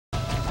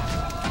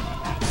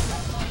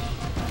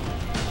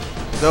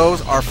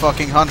Those are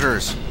fucking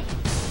hunters.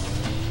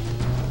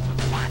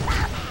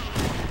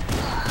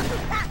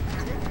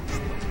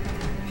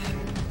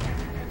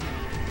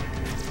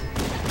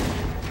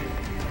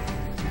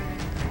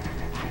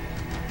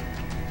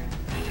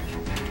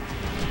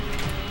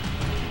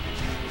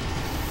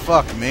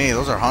 Fuck me,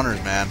 those are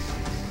hunters, man.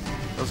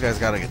 Those guys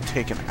gotta get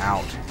taken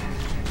out.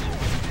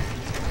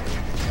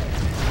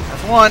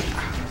 That's one.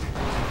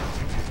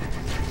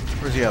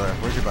 Where's the other?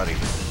 Where's your buddy?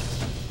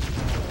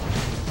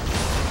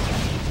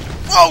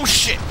 Oh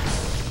shit!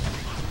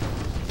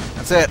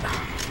 That's it.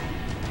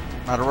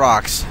 Out of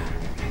rocks.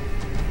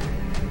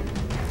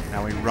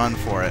 Now we run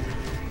for it.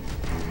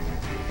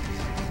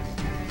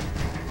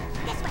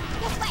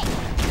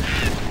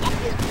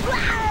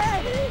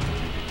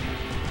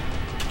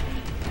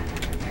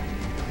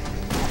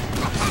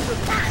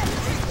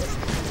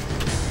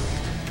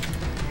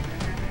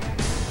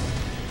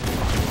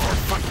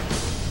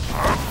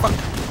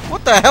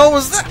 What the hell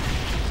was that?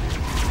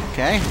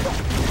 Okay.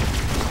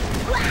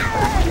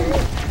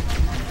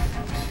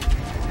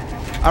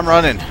 I'm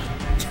running.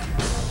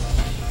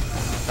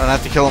 Don't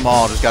have to kill them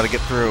all, just gotta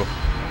get through.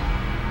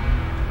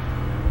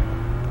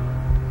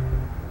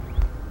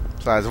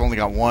 Besides, I've only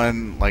got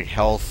one, like,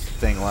 health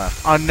thing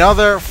left.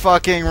 Another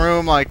fucking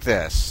room like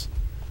this.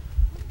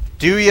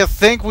 Do you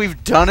think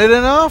we've done it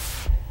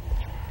enough?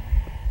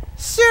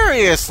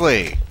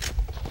 Seriously!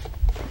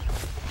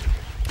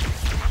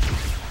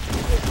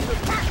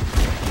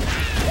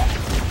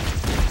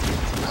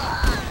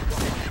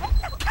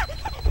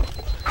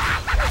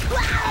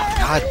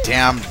 God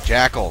damn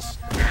jackals.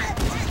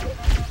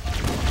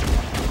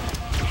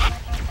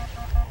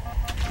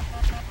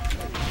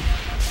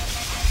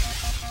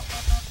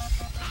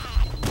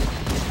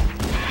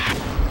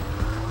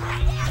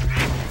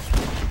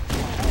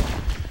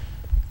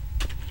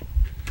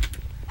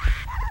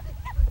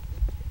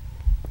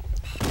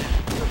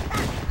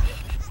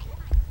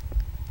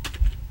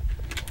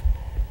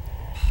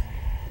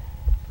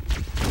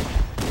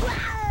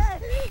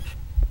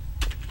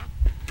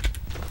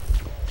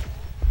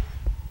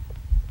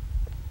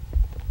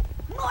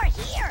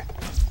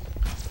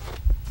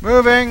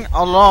 Moving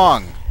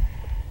along.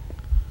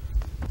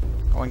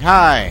 Going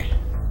high.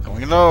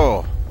 Going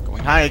low.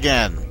 Going high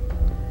again.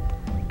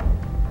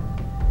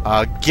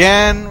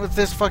 Again with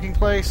this fucking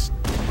place?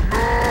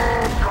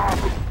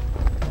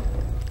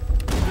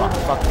 Fuck,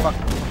 fuck, fuck.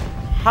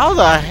 How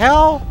the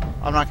hell?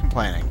 I'm not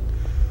complaining.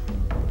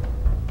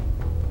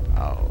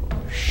 Oh,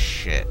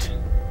 shit.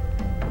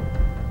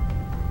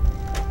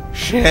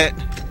 Shit.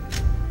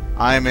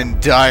 I'm in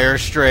dire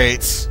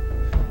straits.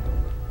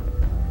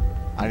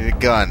 I need a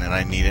gun, and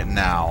I need it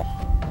now.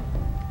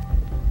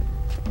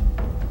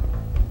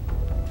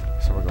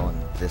 So we're going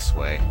this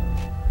way.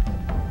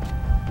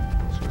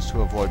 So as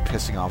to avoid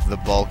pissing off the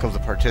bulk of the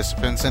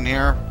participants in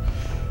here.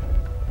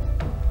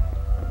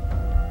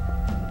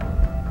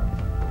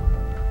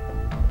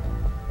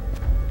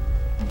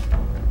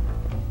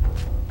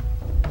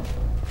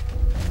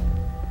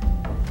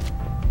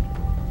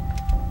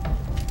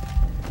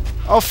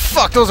 Oh,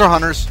 fuck! Those are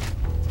hunters!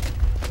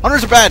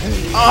 Hunters are bad!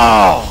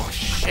 Oh,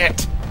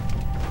 shit!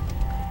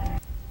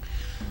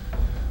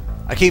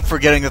 I keep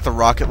forgetting that the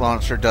rocket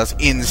launcher does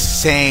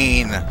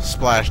insane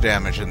splash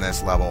damage in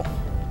this level.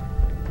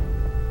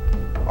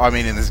 Oh, I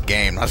mean in this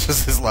game, not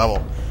just this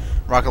level.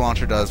 Rocket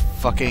launcher does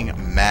fucking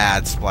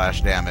mad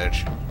splash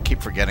damage.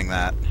 Keep forgetting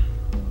that.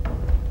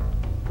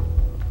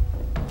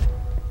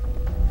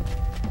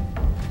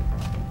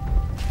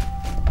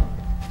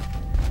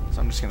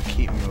 So I'm just gonna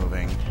keep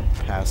moving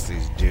past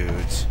these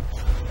dudes.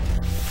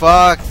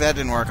 Fuck, that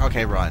didn't work.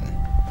 Okay, run.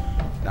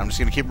 Now I'm just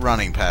gonna keep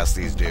running past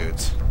these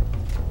dudes.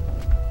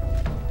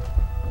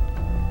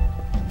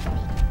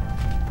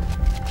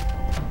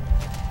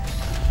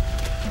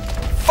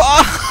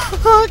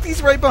 Fuck!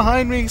 He's right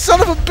behind me!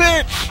 Son of a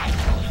bitch!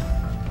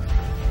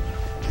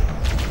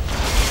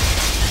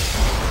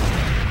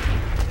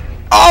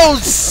 Oh,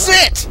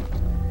 sit!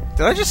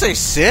 Did I just say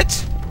sit?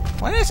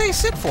 Why did I say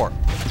sit for?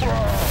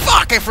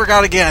 Fuck! I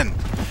forgot again!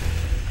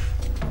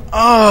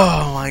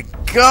 Oh my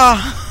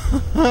god!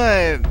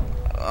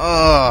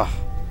 Ugh.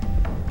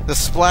 The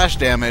splash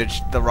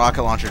damage the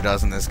rocket launcher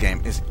does in this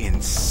game is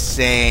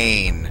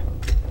insane.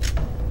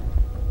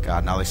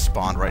 God, now they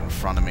spawned right in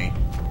front of me.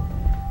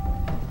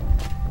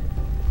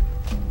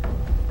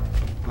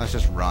 Let's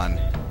just run.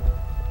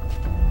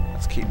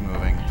 Let's keep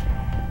moving.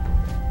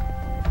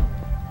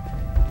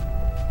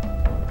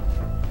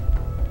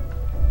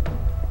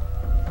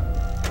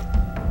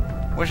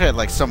 Wish I had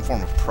like some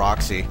form of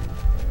proxy.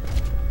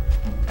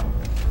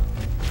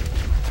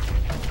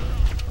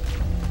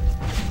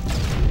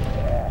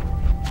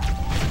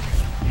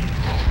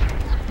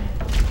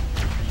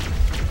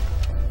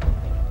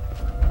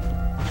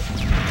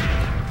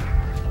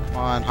 Come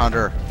on,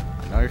 Hunter.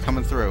 I know you're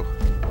coming through.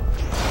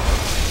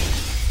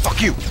 Fuck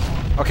you!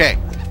 Okay.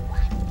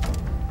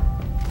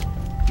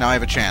 Now I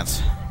have a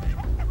chance.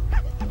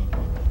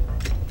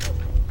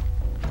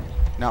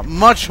 Not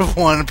much of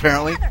one,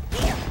 apparently.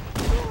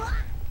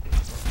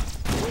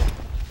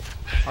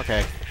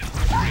 Okay.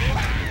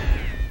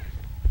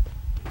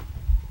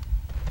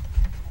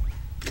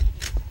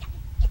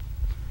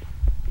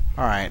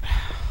 Alright.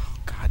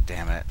 God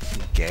damn it.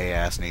 Gay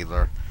ass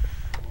needler.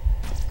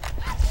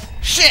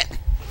 Shit!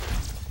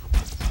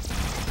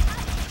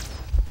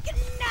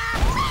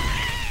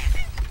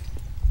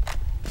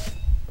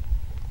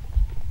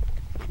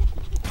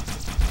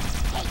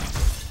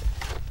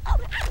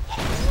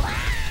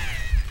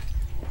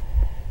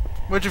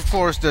 Which of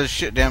course does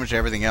shit damage to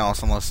everything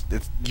else unless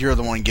you're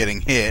the one getting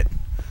hit.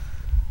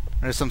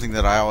 That is something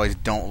that I always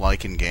don't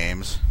like in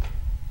games.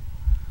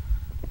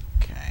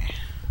 Okay.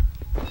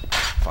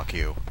 Fuck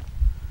you.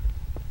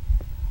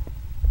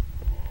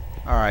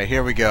 Alright,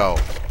 here we go.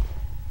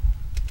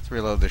 Let's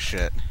reload this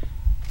shit.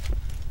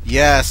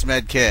 Yes,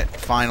 medkit.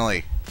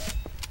 Finally.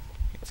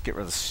 Let's get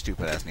rid of the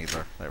stupid ass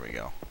needler. There we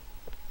go.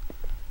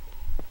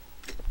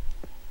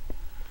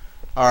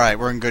 Alright,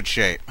 we're in good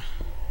shape.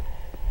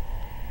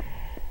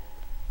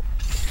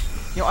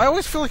 You know, I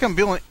always feel like I'm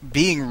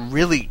being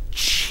really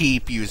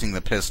cheap using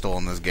the pistol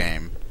in this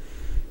game.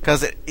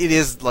 Because it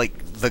is, like,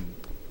 the...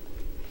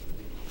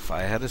 If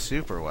I had a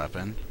super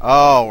weapon...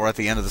 Oh, we're at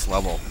the end of this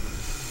level.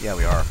 Yeah,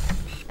 we are.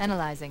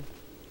 Analyzing.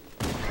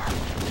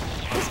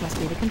 This must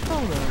be the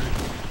control room.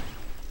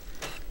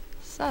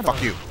 Subtle.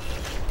 Fuck you.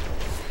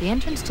 The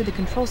entrance to the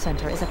control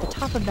center is at the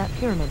top of that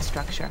pyramid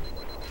structure.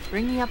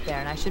 Bring me up there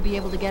and I should be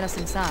able to get us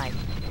inside.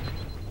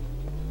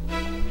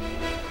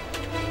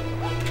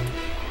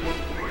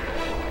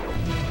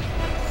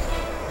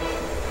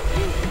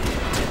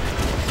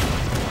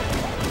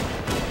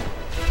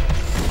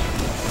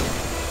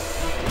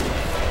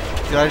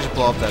 Did I just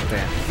blow up that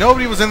banshee?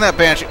 Nobody was in that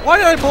banshee. Why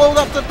did I blow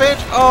up the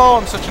banshee? Oh,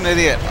 I'm such an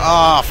idiot.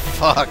 Oh,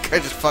 fuck. I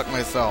just fucked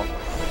myself.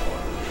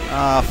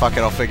 Ah, fuck it.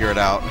 I'll figure it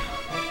out.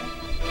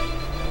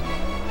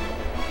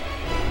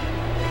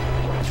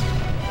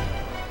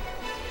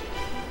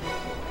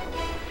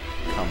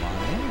 Come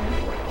on in.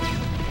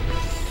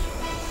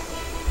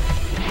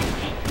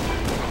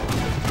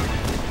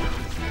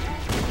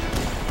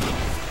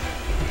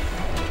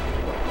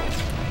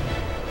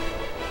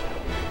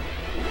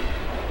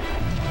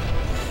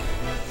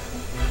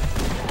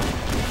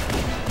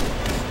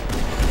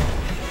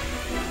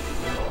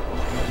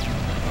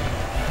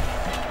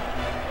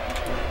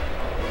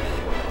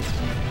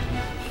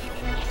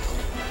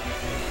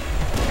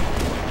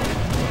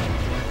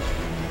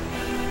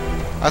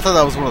 I thought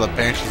that was one of the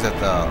banshees that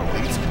the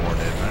elites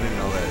boarded. I didn't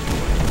know that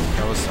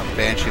that was some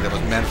banshee that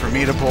was meant for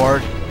me to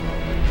board.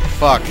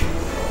 Fuck.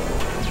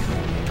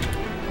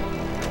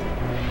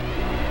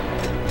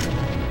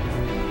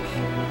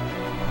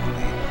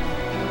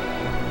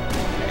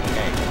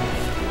 Hey.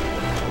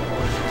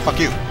 Fuck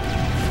you.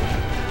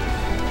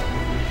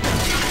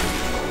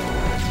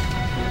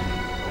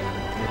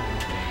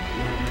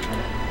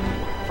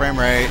 Frame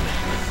rate.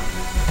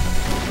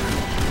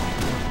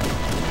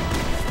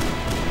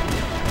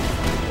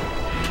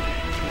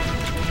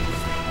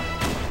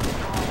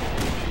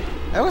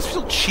 I always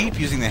feel cheap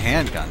using the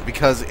handgun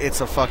because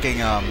it's a fucking,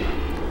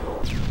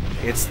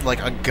 it's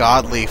like a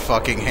godly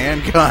fucking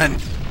handgun.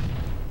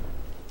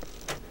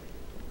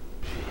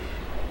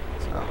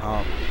 So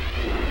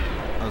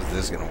how's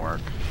this gonna work?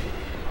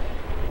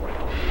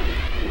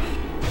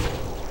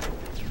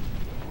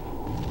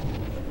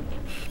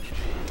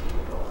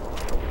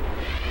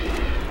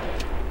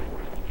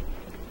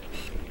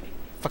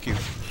 Fuck you.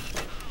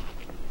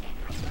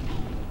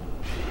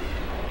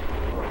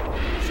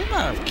 Shouldn't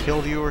I have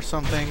killed you or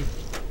something?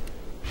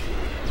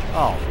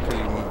 Oh, because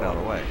you moved out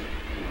of the way.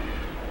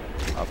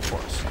 Of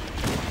course.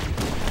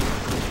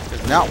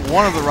 Because not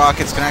one of the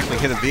rockets can actually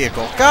hit a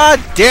vehicle.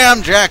 God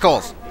damn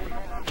jackals!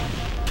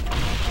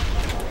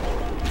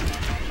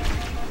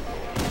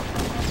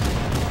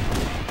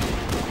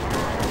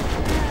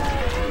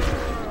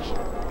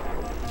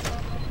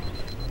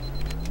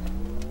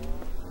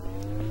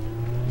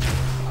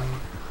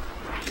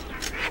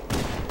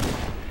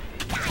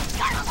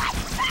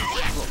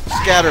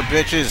 Scatter,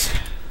 bitches!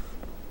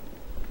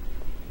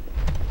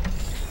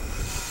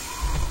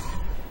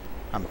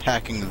 I'm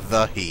packing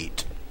the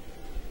heat.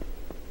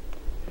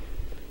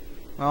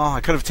 Well,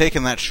 I could have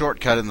taken that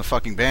shortcut in the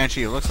fucking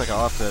Banshee. It looks like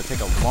I'll have to take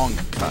a long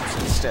cut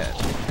instead.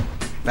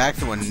 Back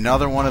to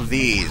another one of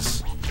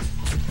these.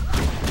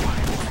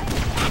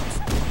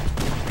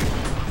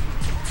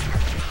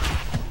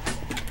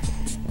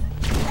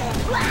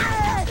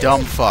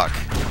 Dumb fuck.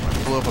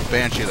 I blew up a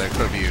Banshee that I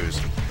could have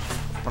used.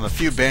 One of the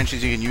few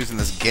Banshees you can use in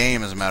this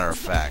game, as a matter of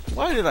fact.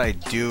 Why did I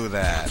do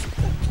that?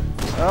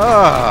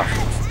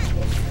 Ugh.